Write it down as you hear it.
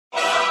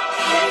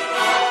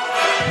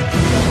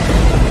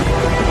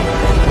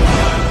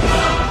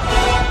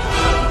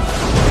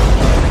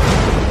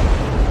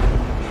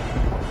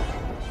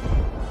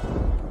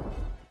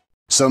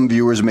Some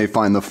viewers may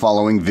find the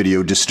following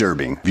video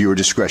disturbing. Viewer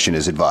discretion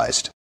is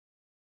advised.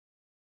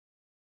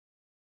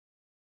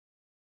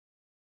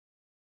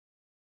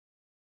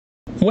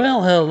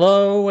 Well,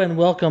 hello and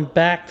welcome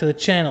back to the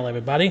channel,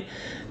 everybody.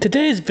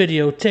 Today's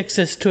video takes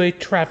us to a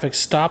traffic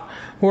stop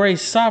where a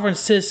sovereign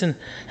citizen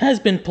has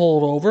been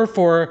pulled over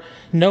for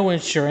no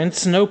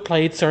insurance, no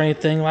plates, or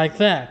anything like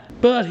that.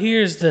 But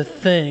here's the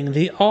thing,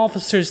 the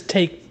officers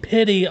take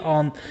pity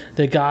on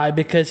the guy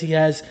because he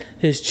has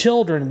his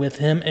children with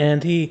him,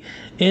 and he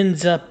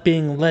ends up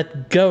being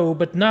let go,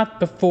 but not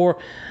before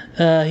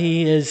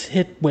he is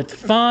hit with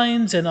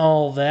fines and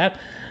all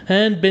that,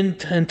 and been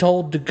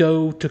told to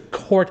go to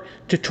court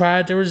to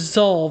try to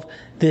resolve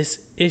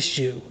this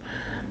issue.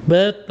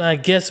 But I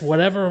guess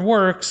whatever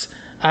works.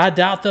 I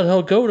doubt that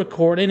he'll go to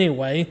court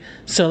anyway,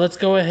 so let's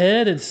go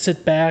ahead and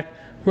sit back,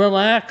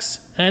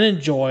 relax, and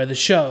enjoy the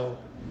show.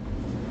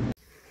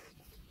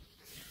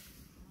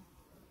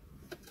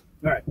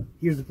 Alright,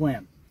 here's the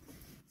plan.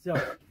 So,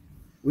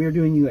 we are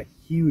doing you a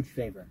huge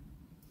favor.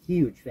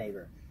 Huge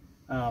favor.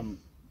 And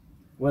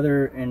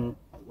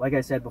like I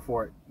said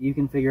before, you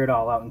can figure it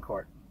all out in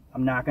court.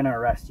 I'm not going to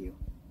arrest you.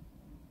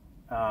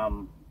 I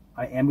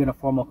am going to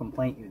formal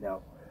complaint you,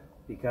 though,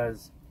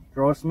 because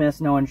gross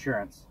miss, no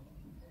insurance.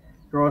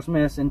 Gross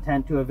miss,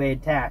 intent to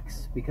evade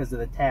tax because of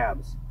the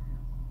tabs.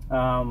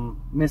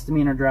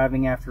 Misdemeanor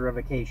driving after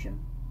revocation.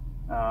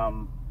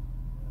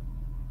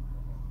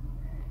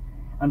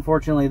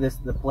 Unfortunately,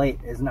 the plate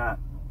is not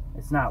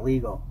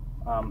legal.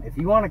 If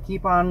you want to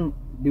keep on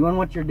doing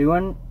what you're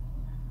doing,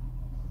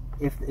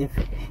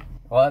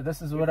 well,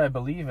 this is what I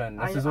believe in.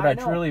 This is what I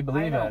truly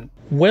believe in.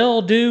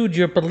 Well, dude,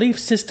 your belief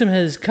system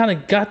has kind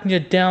of gotten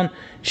you down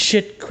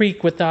shit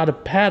creek without a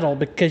paddle,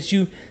 because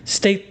you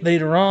state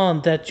later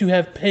on that you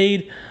have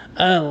paid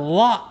a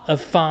lot of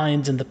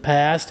fines in the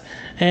past,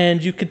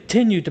 and you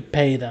continue to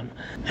pay them.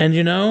 And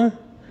you know,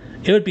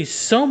 it would be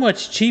so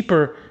much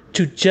cheaper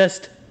to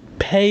just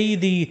pay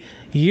the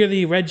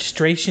yearly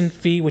registration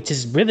fee, which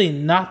is really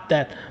not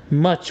that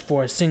much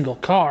for a single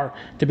car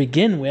to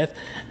begin with,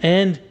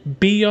 and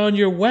be on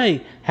your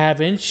way,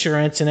 have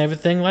insurance and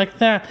everything like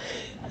that.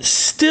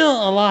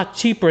 Still a lot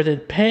cheaper than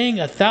paying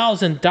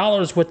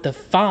 $1,000 worth of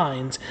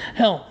fines.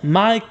 Hell,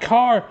 my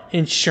car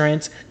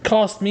insurance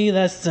cost me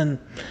less than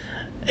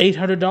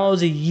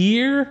 $800 a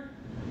year,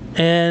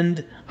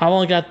 and I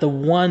only got the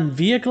one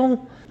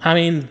vehicle. I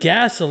mean,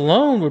 gas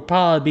alone would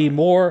probably be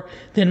more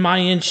than my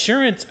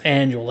insurance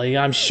annually.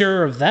 I'm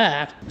sure of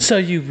that. So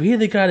you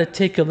really got to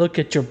take a look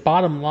at your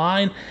bottom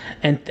line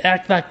and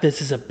act like this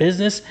is a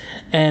business,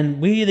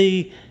 and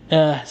really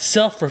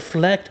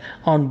self-reflect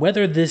on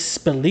whether this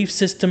belief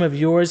system of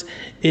yours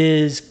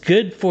is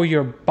good for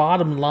your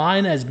bottom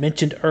line, as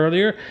mentioned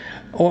earlier,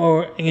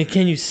 or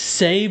can you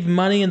save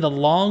money in the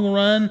long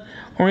run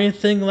or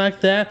anything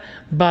like that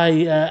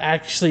by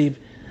actually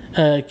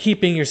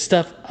keeping your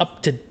stuff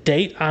up to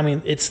date. I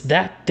mean, it's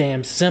that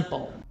damn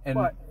simple. And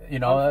you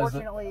know,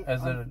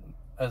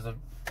 as a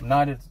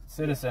United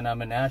citizen,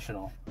 I'm a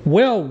national.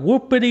 Well,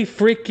 whoopity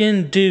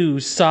freaking do,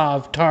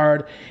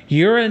 Sovtard.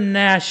 You're a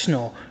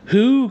national.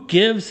 Who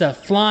gives a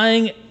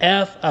flying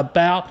F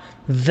about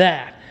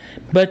that?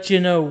 But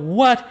you know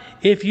what?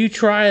 If you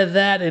try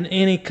that in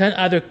any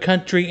other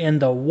country in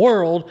the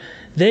world,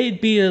 they'd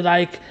be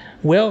like,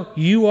 well,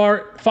 you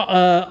are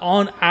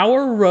on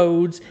our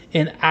roads,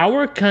 in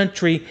our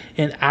country,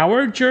 in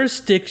our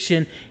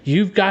jurisdiction.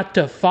 You've got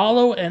to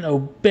follow and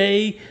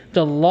obey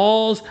the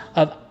laws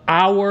of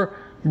our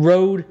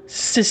road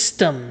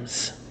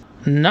systems.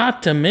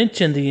 Not to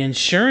mention the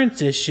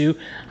insurance issue.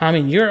 I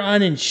mean, you're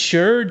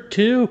uninsured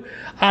too.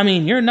 I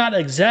mean, you're not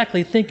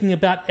exactly thinking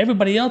about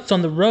everybody else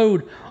on the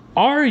road,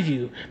 are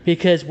you?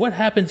 Because what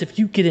happens if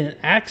you get in an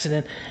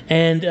accident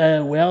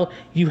and, well,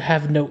 you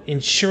have no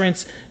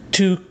insurance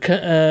to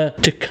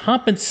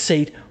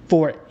compensate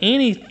for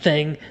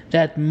anything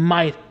that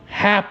might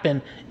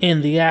happen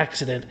in the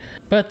accident?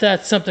 But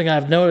that's something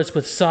I've noticed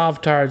with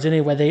Sovtards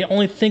anyway. They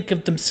only think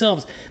of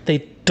themselves. They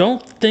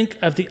don't think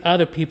of the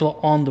other people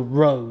on the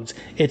roads.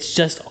 It's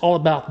just all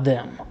about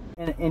them.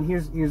 And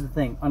here's the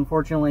thing.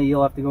 Unfortunately,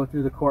 you'll have to go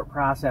through the court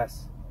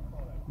process.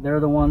 They're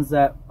the ones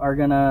that are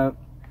gonna.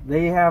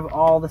 They have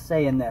all the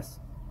say in this.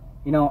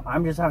 You know,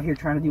 I'm just out here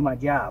trying to do my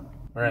job.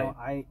 Right. You know,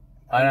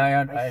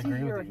 I see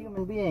agree you're with a you.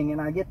 human being,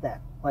 and I get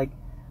that. Like,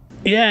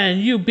 yeah,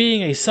 and you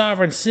being a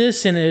sovereign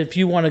citizen, if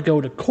you want to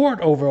go to court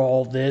over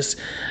all this,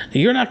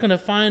 you're not going to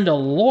find a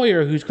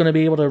lawyer who's going to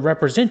be able to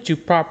represent you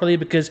properly,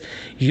 because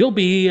you'll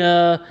be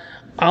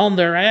on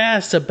their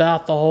ass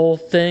about the whole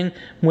thing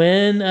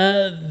when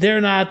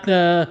they're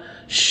not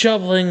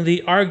shoveling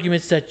the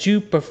arguments that you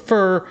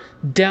prefer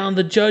down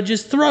the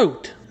judge's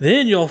throat.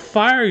 Then you'll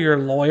fire your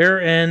lawyer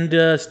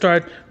and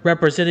start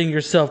representing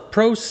yourself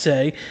pro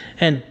se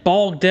and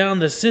bog down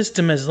the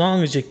system as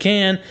long as you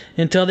can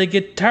until they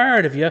get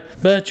tired of you.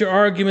 But your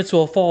arguments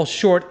will fall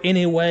short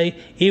anyway,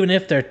 even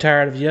if they're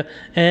tired of you,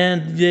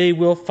 and they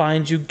will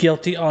find you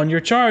guilty on your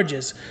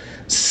charges.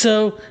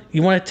 So,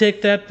 you want to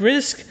take that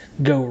risk?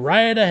 Go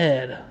right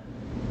ahead.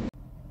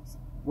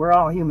 we're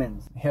all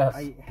humans.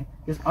 Yes.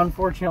 Just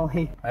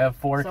unfortunately, I have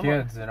 4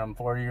 kids and I'm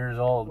 40 years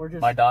old.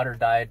 My daughter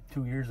died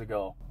 2 years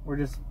ago. We're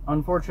just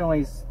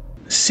unfortunately.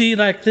 See,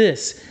 like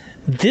this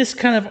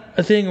kind of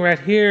a thing right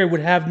here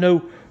would have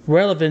no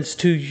relevance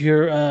to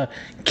your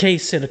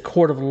case in a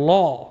court of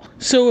law.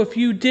 So if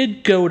you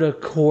did go to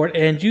court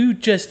and you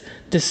just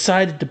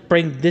decided to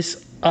bring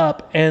this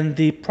up and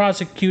the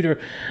prosecutor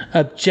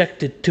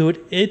objected to it,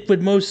 it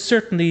would most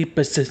certainly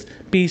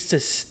be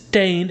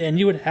sustained and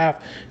you would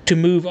have to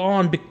move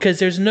on, because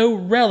there's no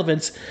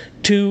relevance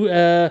to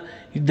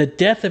the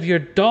death of your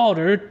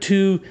daughter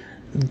to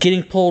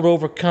getting pulled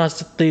over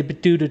constantly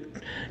due to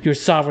your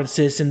sovereign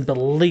citizen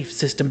belief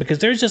system, because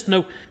there's just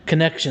no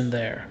connection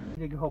there.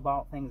 To go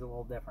about things a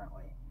little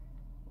differently.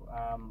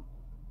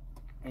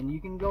 And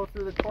you can go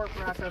through the court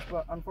process,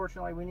 but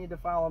unfortunately we need to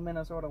follow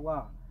Minnesota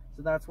law.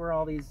 So that's where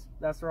all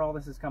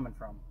this is coming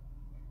from.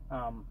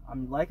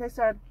 I'm, like I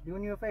said,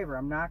 doing you a favor.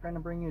 I'm not going to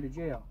bring you to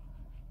jail.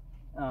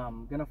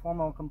 I'm going to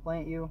formal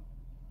complaint you.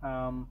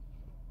 And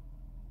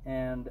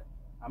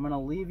I'm going to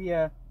leave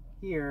you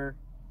here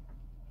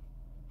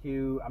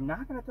I'm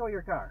not going to tow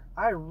your car.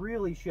 I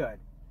really should.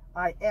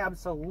 I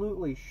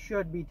absolutely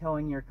should be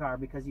towing your car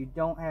because you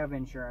don't have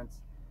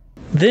insurance.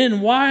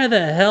 Then why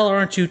the hell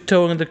aren't you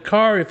towing the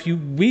car if you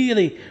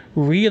really,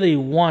 really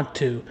want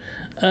to?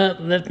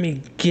 Let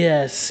me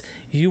guess.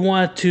 You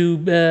want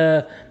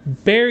to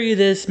bury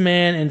this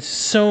man in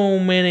so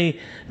many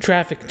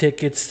traffic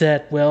tickets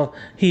that, well,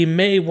 he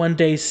may one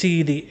day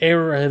see the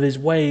error of his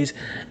ways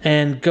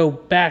and go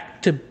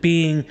back to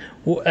being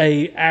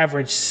a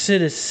average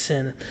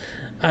citizen.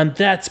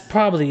 That's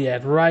probably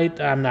it, right?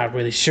 I'm not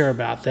really sure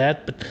about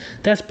that, but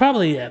that's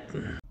probably it.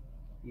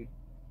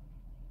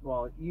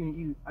 Well,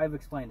 I've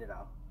explained it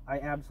all. I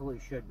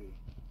absolutely should be.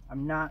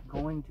 I'm not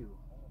going to.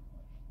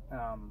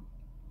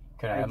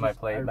 Can I have my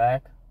plate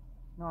back?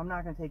 No, I'm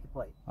not going to take the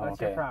plate. Oh, That's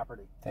your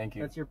property. Thank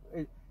you. That's your.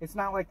 It's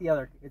not like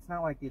the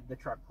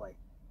truck plate,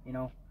 you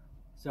know.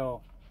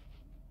 So,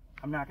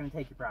 I'm not going to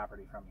take your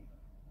property from you.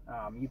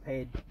 You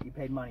paid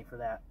money for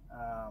that.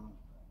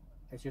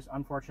 It's just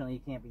unfortunately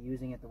you can't be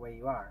using it the way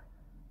you are.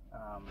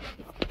 And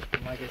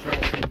like I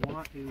said, if you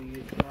want to,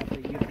 you have to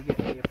get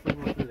the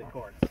approval through the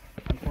courts.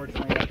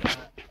 Unfortunately, that's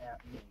not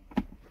at me.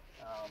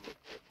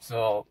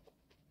 So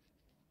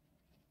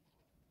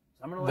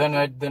I'm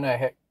gonna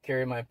I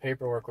carry my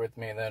paperwork with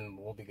me, then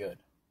we'll be good.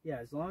 Yeah,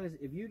 as long as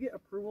if you get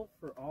approval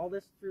for all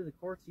this through the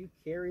courts, you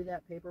carry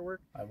that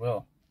paperwork. I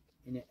will.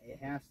 And it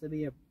has to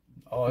be it's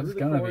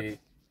gonna be.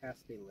 Has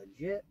to be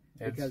legit.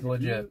 It's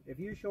legit. If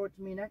you show it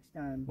to me next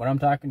time. What I'm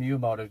talking to you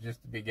about is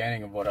just the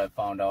beginning of what I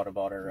found out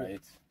about her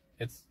rights.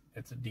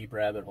 It's a deep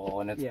rabbit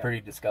hole, and it's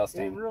pretty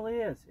disgusting. It really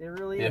is. It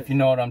really is. If you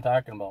know what I'm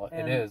talking about,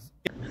 it is.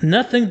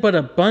 Nothing but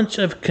a bunch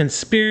of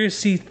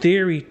conspiracy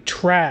theory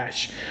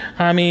trash.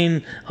 I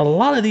mean, a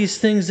lot of these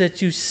things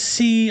that you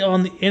see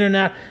on the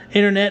internet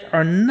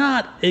are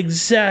not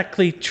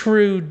exactly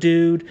true,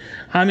 dude.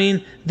 I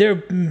mean, they're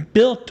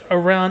built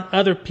around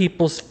other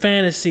people's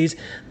fantasies.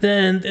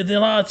 Then a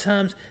lot of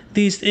times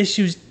these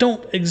issues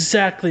don't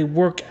exactly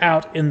work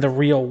out in the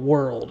real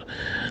world.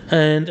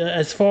 And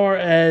as far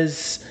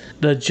as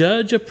the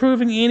judge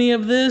approving any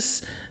of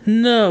this?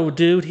 No,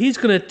 dude. He's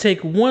going to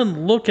take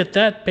one look at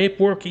that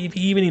paperwork, if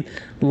he even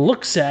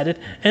looks at it,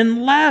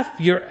 and laugh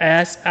your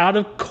ass out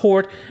of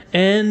court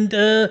and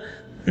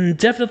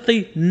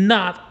definitely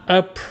not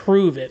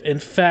approve it. In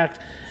fact,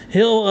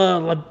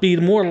 he'll be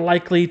more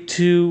likely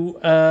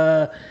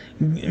to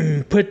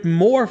put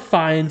more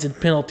fines and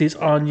penalties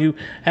on you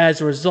as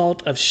a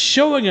result of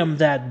showing him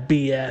that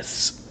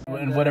BS.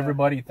 And what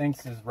everybody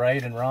thinks is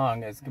right and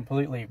wrong is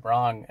completely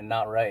wrong and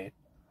not right.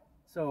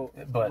 So,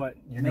 but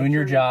you're doing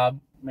your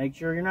job. Make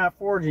sure you're not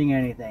forging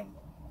anything.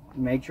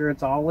 Make sure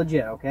it's all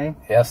legit, okay?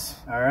 Yes.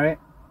 All right.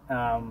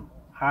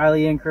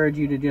 Highly encourage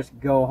you to just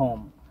go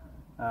home.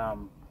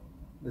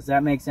 Does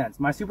that make sense?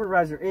 My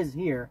supervisor is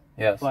here.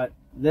 Yes. But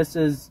this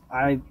is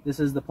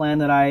the plan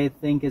that I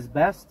think is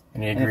best.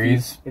 And he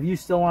agrees. If you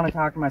still want to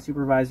talk to my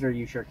supervisor,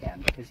 you sure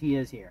can, because he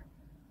is here.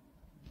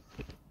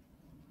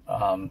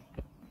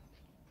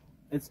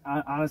 It's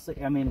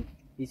honestly, I mean,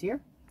 he's here.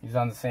 He's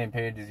on the same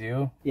page as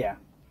you. Yeah.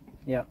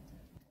 Yep.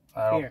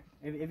 Here,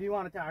 if you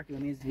want to talk to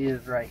him, he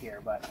is right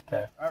here. But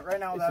okay. Right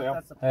now,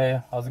 that's the plan.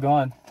 Hey, how's it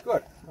going?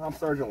 Good. I'm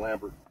Sergeant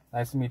Lambert.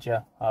 Nice to meet you,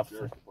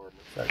 officer.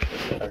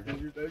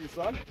 Sergeant. Is that your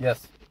son?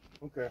 Yes.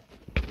 Okay.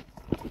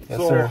 Yes,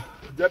 so, sir.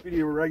 Deputy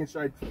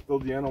Regenscheid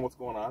filled you in on what's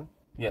going on?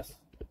 Yes.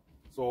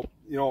 So,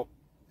 you know,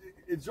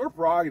 it's your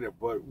prerogative,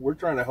 but we're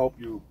trying to help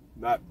you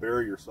not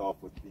bury yourself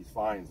with these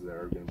fines that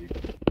are going to be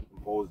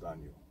imposed on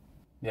you.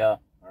 Yeah.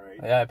 All right.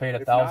 Yeah, I paid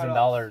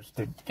 $1,000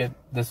 to get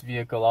this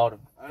vehicle out of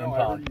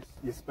impound.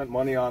 You spent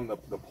money on the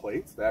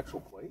plates, the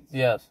actual plates?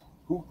 Yes.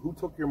 Who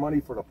took your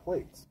money for the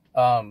plates?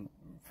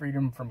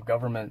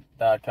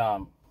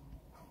 Freedomfromgovernment.com.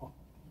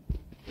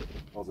 It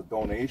was a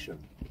donation.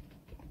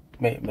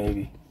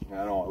 Maybe.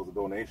 Yeah, I know, it was a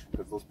donation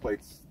because those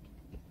plates,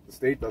 the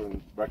state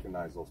doesn't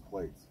recognize those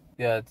plates.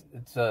 Yeah,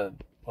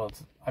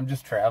 I'm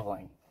just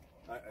traveling.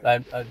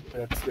 That's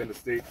in the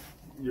state.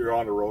 You're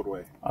on the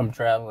roadway. I'm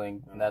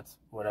traveling, and that's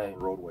what On the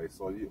roadway.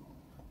 So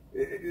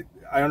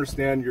I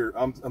understand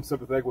I'm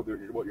sympathetic with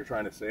what you're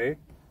trying to say,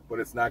 but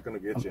it's not going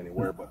to get you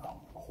anywhere but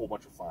a whole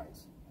bunch of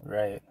fines.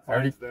 Right.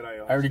 Fines I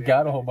already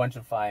got a whole bunch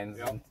of fines.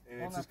 Yep. And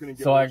it's just going to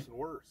get So worse and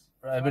worse.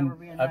 I've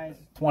been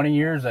 20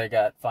 years. I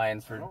got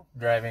fines for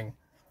driving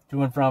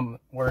to and from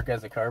work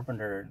as a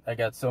carpenter. I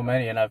got so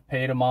many, and I've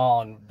paid them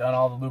all and done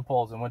all the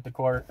loopholes and went to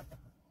court.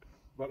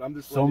 But I'm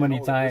just so many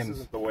times. This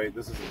isn't the way.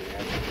 This isn't the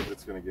answer.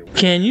 It's going to get worse.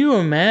 Can you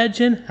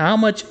imagine how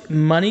much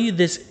money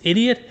this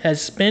idiot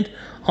has spent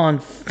on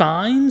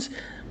fines,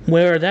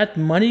 where that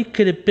money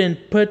could have been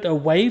put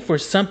away for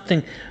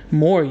something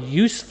more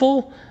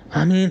useful?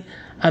 I mean,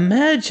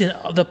 imagine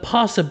the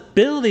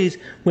possibilities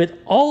with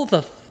all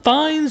the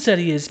fines that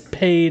he has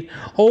paid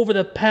over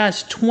the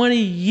past 20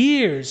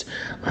 years.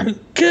 I mean,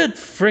 good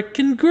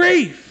frickin'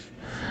 grief.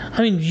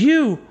 I mean,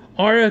 you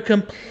are a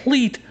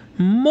complete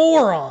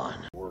moron.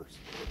 Worse.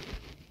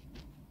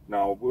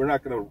 Now, we're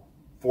not going to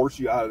force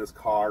you out of this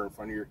car in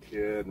front of your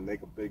kid and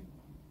make a big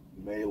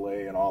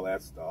melee and all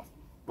that stuff.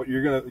 But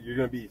you're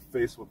gonna be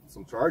faced with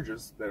some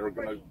charges that are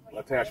gonna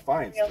attach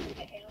fines to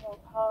you.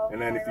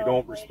 And then if you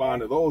don't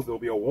respond to those, there'll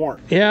be a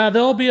warrant. Yeah,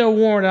 there'll be a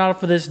warrant out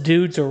for this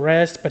dude's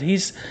arrest, but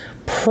he's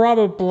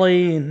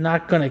probably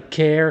not gonna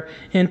care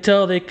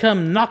until they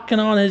come knocking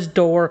on his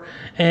door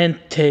and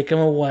take him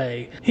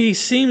away. He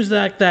seems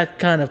like that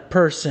kind of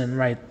person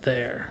right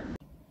there.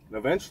 And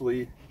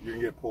eventually, you're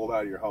gonna get pulled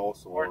out of your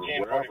house or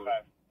wherever.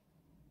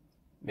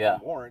 Yeah.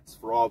 Warrants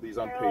for all these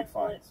unpaid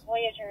fines.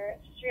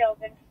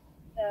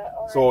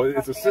 So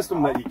it's a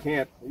system that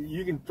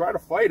you can try to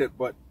fight it,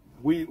 but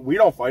we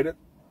don't fight it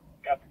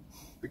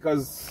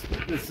because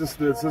it's just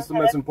the system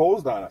that's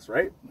imposed on us,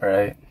 right?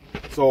 Right.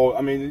 So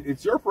I mean,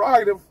 it's your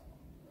prerogative,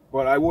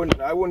 but I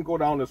wouldn't go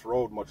down this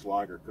road much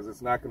longer because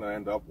it's not going to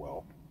end up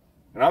well.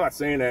 And I'm not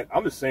saying that.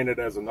 I'm just saying it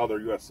as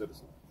another U.S.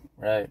 citizen.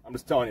 Right. I'm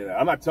just telling you that.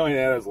 I'm not telling you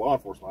that as law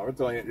enforcement. I'm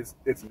telling you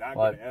it's not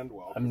going to end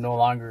well. I'm no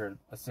longer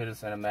a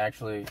citizen.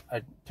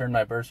 I turned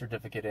my birth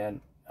certificate in.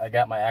 I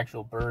got my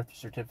actual birth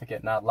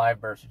certificate, not live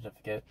birth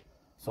certificate.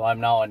 So I'm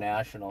now a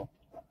national.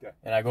 Okay.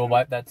 And I go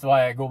by, that's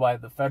why I go by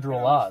the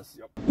federal laws.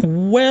 Yep.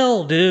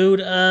 Well, dude,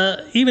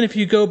 even if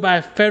you go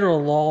by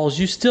federal laws,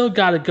 you still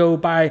got to go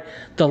by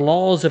the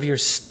laws of your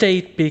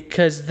state,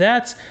 because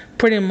that's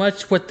pretty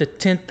much what the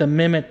 10th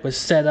Amendment was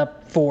set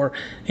up for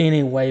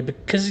anyway,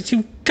 because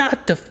you've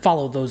got to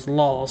follow those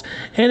laws.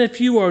 And if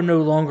you are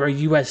no longer a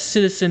U.S.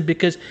 citizen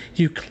because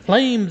you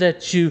claim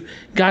that you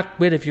got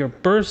rid of your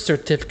birth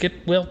certificate,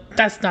 well,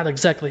 that's not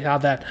exactly how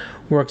that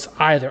works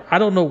either. I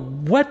don't know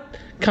what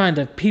kind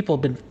of people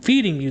have been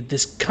feeding you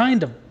this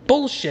kind of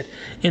bullshit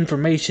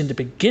information to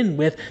begin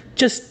with.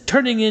 Just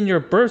turning in your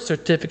birth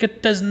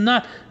certificate does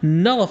not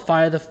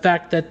nullify the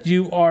fact that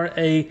you are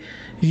a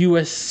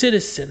U.S.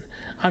 citizen.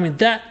 I mean,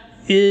 that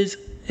is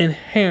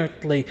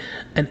inherently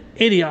an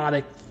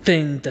idiotic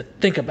thing to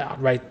think about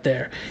right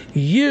there.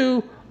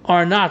 You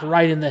are not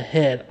right in the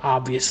head,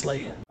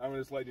 obviously. I'm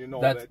just letting you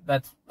know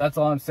that's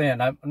all I'm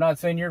saying. I'm not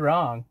saying you're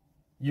wrong.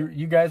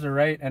 You guys are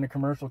right in a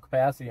commercial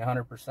capacity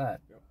 100%.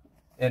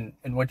 And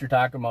what you're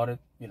talking about, it,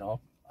 you know,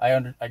 I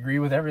agree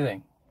with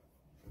everything.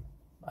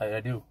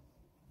 I do.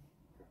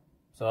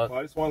 So well,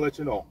 I just want to let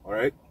you know, all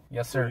right?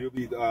 Yes, sir. So you'll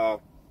be the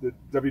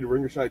Deputy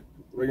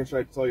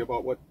Ringenscheid tell you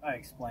about what? I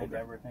explained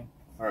everything.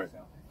 All right. So,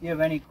 do you have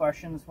any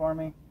questions for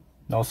me?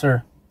 No,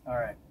 sir. All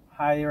right.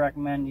 Highly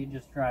recommend you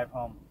just drive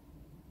home,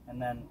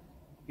 and then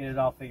get it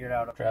all figured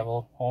out. Okay?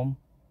 Travel home.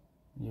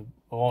 You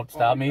won't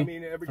stop me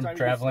from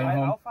traveling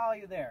home. I'll follow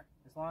you there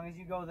as long as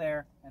you go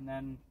there, and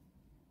then.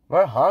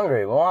 We're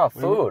hungry. We want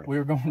food. We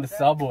were going to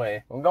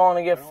Subway. We're going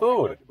to get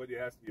food. But you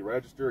have to be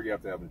registered. You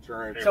have to have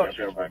insurance. So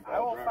you have to have I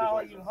will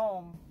follow you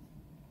home,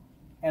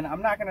 and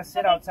I'm not going to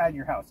sit outside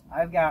your house.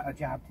 I've got a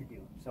job to do,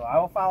 so I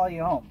will follow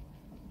you home.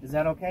 Is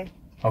that okay?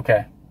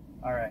 Okay.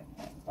 All right.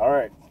 All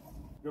right.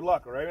 Good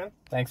luck, all right, man?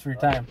 Thanks for your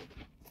time.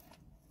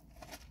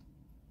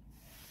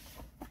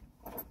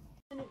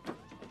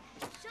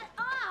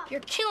 You're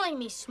killing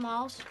me,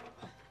 Smalls.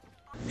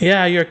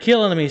 Yeah, you're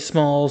killing me,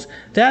 Smalls.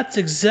 That's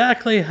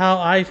exactly how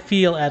I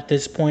feel at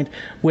this point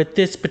with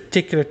this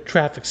particular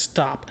traffic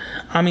stop.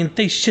 I mean,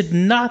 they should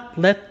not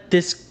let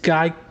this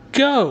guy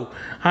go.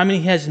 I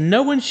mean, he has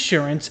no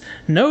insurance,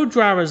 no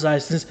driver's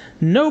license,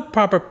 no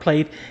proper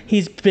plate.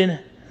 He's been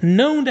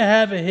known to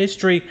have a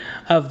history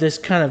of this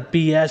kind of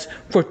BS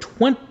for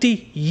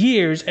 20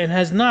 years and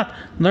has not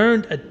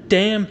learned a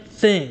damn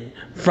thing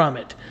from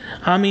it.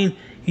 I mean,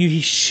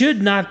 he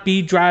should not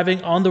be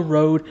driving on the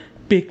road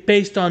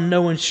based on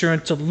no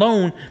insurance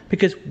alone,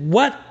 because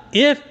what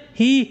if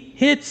he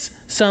hits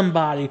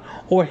somebody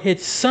or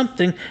hits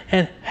something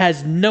and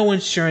has no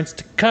insurance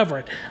to cover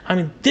it? I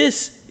mean,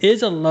 this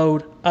is a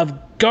load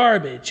of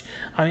garbage.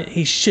 I mean,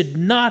 he should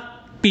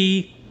not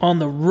be on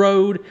the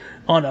road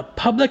on a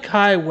public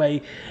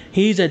highway.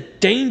 He's a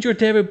danger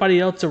to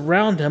everybody else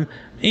around him,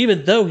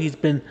 even though he's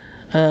been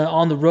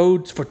on the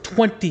roads for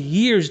 20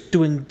 years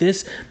doing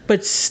this.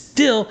 But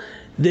still,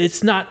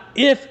 it's not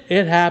if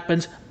it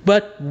happens,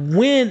 but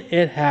when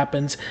it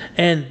happens,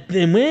 and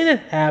then when it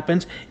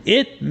happens,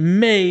 it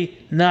may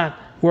not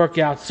work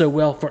out so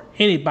well for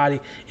anybody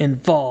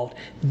involved.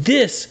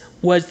 This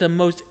was the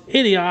most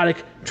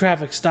idiotic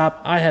traffic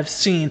stop I have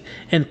seen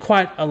in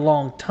quite a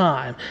long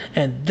time,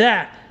 and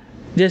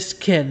this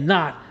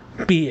cannot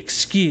be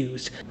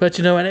excused. But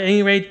you know, at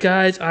any rate,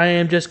 guys, I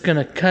am just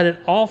gonna cut it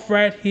off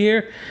right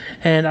here,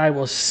 and I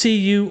will see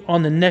you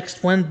on the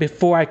next one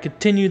before I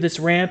continue this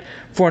rant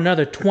for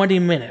another 20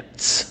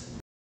 minutes.